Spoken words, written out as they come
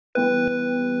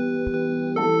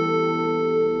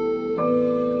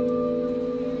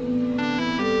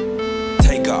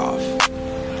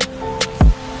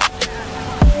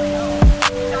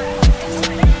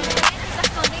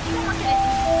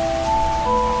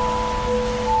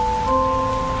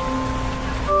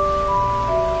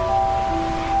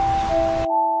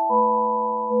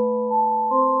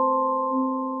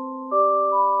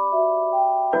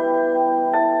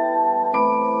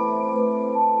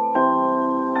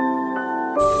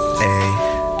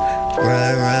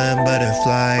Run, run,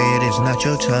 butterfly, it is not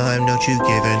your time. Don't you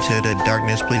give in to the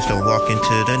darkness, please don't walk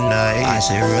into the night. I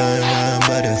said run, run,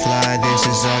 butterfly, this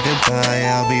is our goodbye.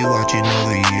 I'll be watching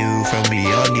over you from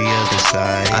beyond the other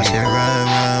side. I said run,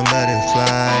 run,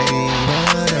 butterfly,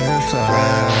 butterfly,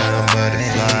 run, run,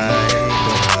 butterfly,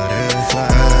 butterfly,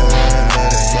 run, run,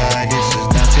 butterfly, this is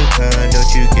not your time.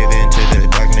 Don't you give in to the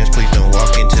darkness, please don't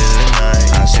walk into the night.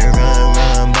 I said run,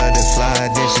 run, butterfly,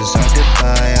 this is our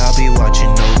goodbye. I'll be watching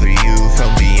over you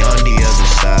from beyond the other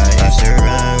side. I said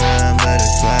run, run,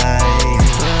 butterfly,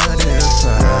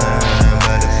 butterfly, run,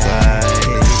 butterfly,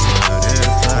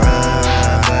 butterfly,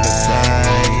 run, butterfly,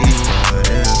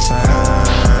 butterfly,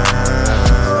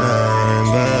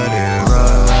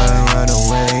 run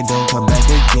away, don't come back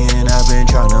again. I've been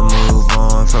trying to move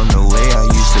on from the way I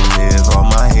used to live. All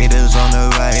my haters on the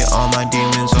right, all my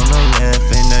demons on the left,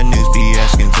 and the news be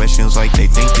asking questions like they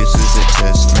think this is a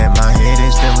test. Man, my head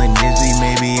is feeling dizzy,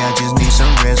 maybe I just need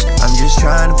some rest. I'm just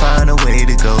trying to find a way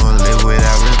to go and live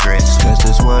without regrets, cause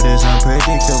this world is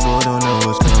unpredictable, don't know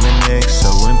what's coming next. So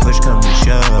when push comes to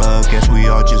shove, guess we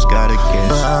all just gotta guess.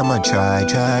 But I'ma try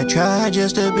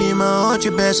just to be my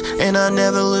ultra best, and I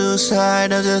never lose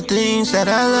sight of the things that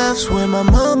I love. Swear my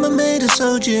mama made a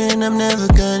soldier, and I'm never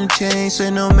gonna change. So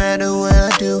no matter what I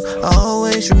do, I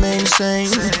always remain the same.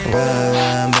 Run,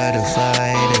 run,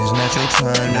 butterfly, it is not your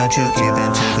time. Don't you give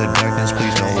in to the darkness,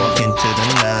 please don't walk into the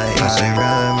night. I say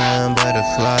run, run,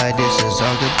 butterfly, this is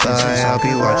our goodbye. I'll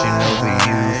be watching over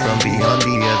you from beyond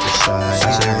the other side.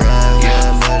 I say run,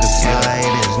 run, butterfly,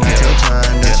 it is not your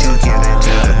time. Don't you give in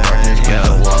to the darkness, please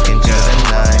don't walk into the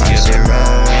night. I say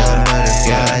run, run,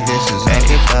 butterfly, this is our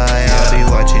goodbye. I'll be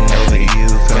watching over you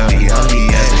from beyond the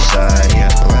other side.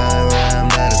 Run, run,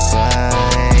 butterfly,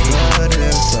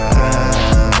 butterfly,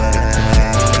 run,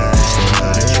 butterfly,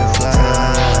 butterfly,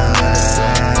 butterfly.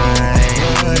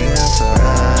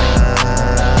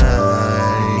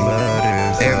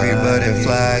 Every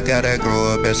butterfly gotta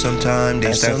grow up at some time.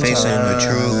 They start facing the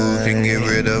truth and get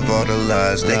rid of all the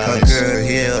lies. They conquer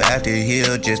hill after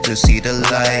hill just to see the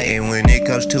light, and when it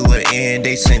comes to an end,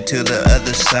 they sent to the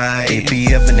other side. It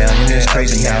be up and down and it's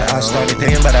crazy how I started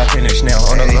then, but I finished now.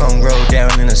 On a long road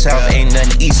down in the south, ain't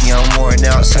nothing easy, I'm worn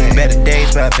out. Seen better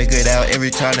days, but I figured out every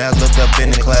time I look up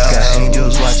in the clouds. Got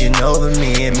angels watching over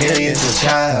me and millions of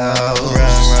child. Run,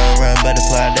 run, run,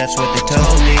 butterfly, that's what they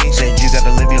told me. Said you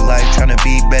gotta live your life trying to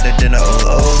be better than the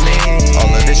old me.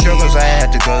 All of the struggles I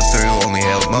had to go through only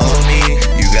helped mold me.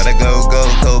 You gotta go, go,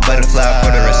 go, butterfly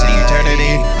for the rest of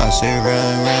eternity. I say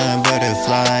run, run,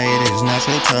 butterfly, it is not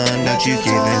your time. Don't you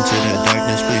give in to the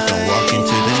darkness, please don't walk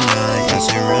into the night. I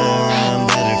say run, run,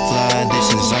 butterfly, this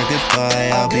is our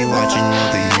goodbye. I'll be watching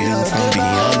over you from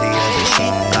beyond the other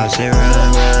side. I say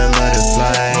run, run,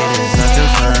 butterfly, it is not your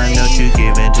time. Don't you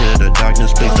give in to the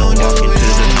darkness, please don't walk into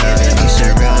the night. I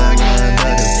say run, run,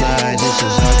 butterfly, this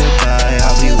is our goodbye.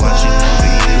 I'll be watching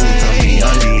over you from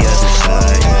beyond the other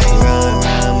side. Run,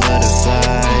 run,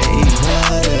 butterfly,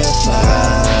 butterfly,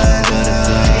 run,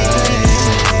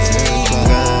 butterfly,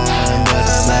 run,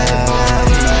 butterfly,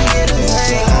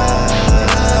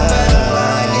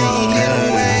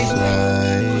 butterfly.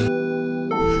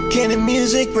 Cannon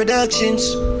Music Productions.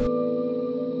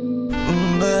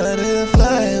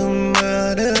 Butterfly,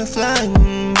 butterfly,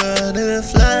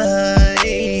 butterfly.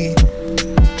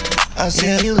 I'll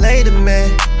see you later, man.